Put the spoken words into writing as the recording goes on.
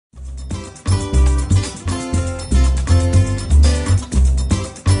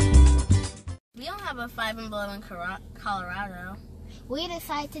a Five and Below in Colorado. We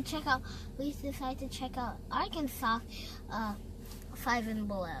decided to check out Arkansas Five and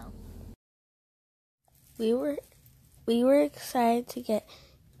Below. We were excited to get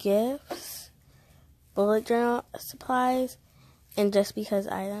gifts, bullet journal supplies, and just because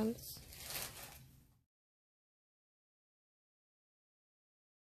items.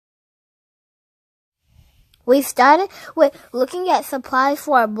 We started with looking at supplies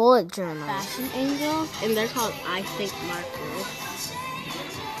for our bullet journal. Fashion angels, and they're called I Think markers.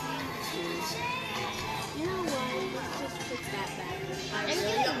 You know what? Let's just put that back. I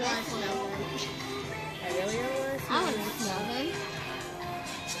really don't want to smell them. I really don't want to smell them. I want to smell them.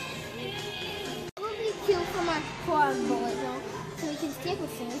 It would be cute for our bullet journal so we can staple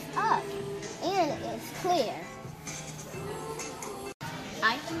things up. And it's clear.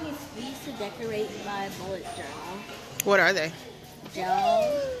 I can use these to decorate my bullet journal. What are they? Gel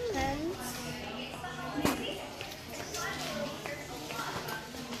pens.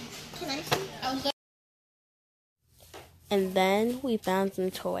 Can I see? And then we found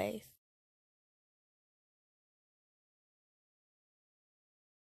some toys.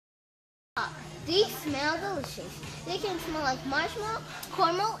 These smell delicious. They can smell like marshmallow,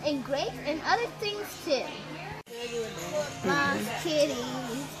 caramel, and grapes, and other things too. Lost kitties.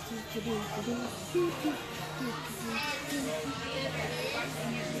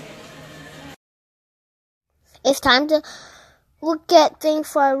 It's time to look at things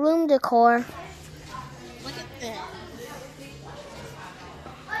for our room decor. Look at this.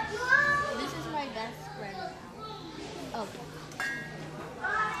 This is my best friend now. Oh.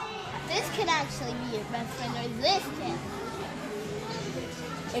 This could actually be your best friend, or this can.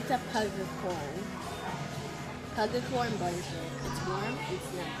 It's a pug-a-corn. Pug-a-corn blanket. It's warm and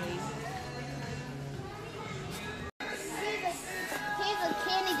snuggly. Here's a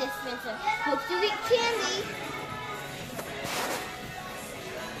candy dispenser. Hope you get candy.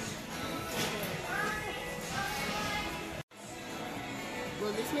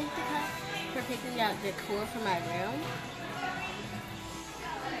 Will this make the cut for picking out decor for my room?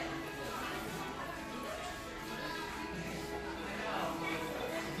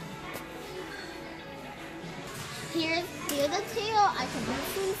 Here's the tail. I can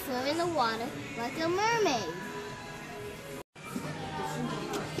briefly swim in the water like a mermaid.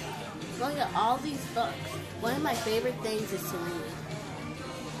 Look at all these books. One of my favorite things is to read.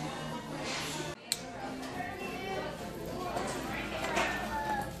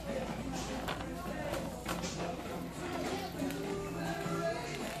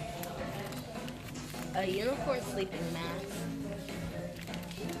 A unicorn sleeping mask.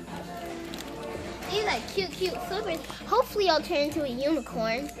 These are cute slippers. Hopefully I'll turn into a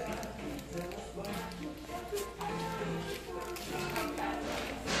unicorn.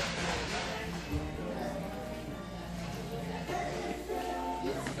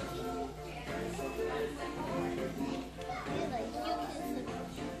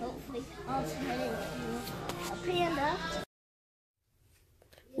 Hopefully I'll turn into a panda.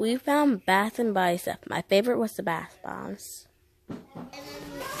 We found Bath and Body stuff. My favorite was the bath bombs. And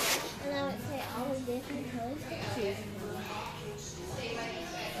I would say all the different colors to choose from.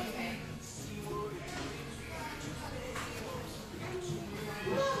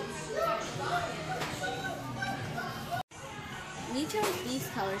 We chose these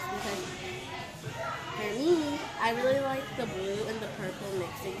colors because, for me, I really like the blue and the purple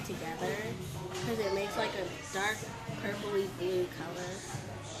mixing together because it makes like a dark purpley blue color.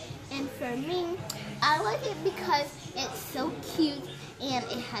 And for me, I like it because it's so cute and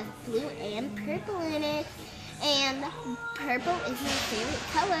it has blue and purple in it. And purple is my favorite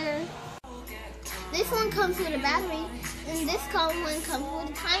color. This one comes with a battery and this one comes with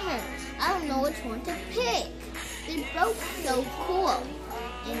a timer. I don't know which one to pick. They're both so cool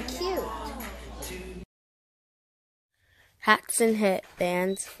and cute. Hats and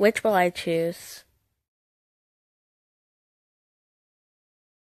headbands. Which will I choose?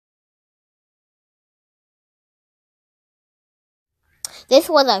 This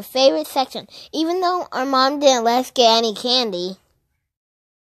was our favorite section, even though our mom didn't let us get any candy.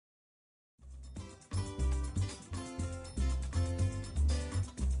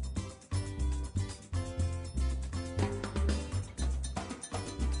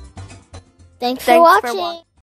 Thanks for watching.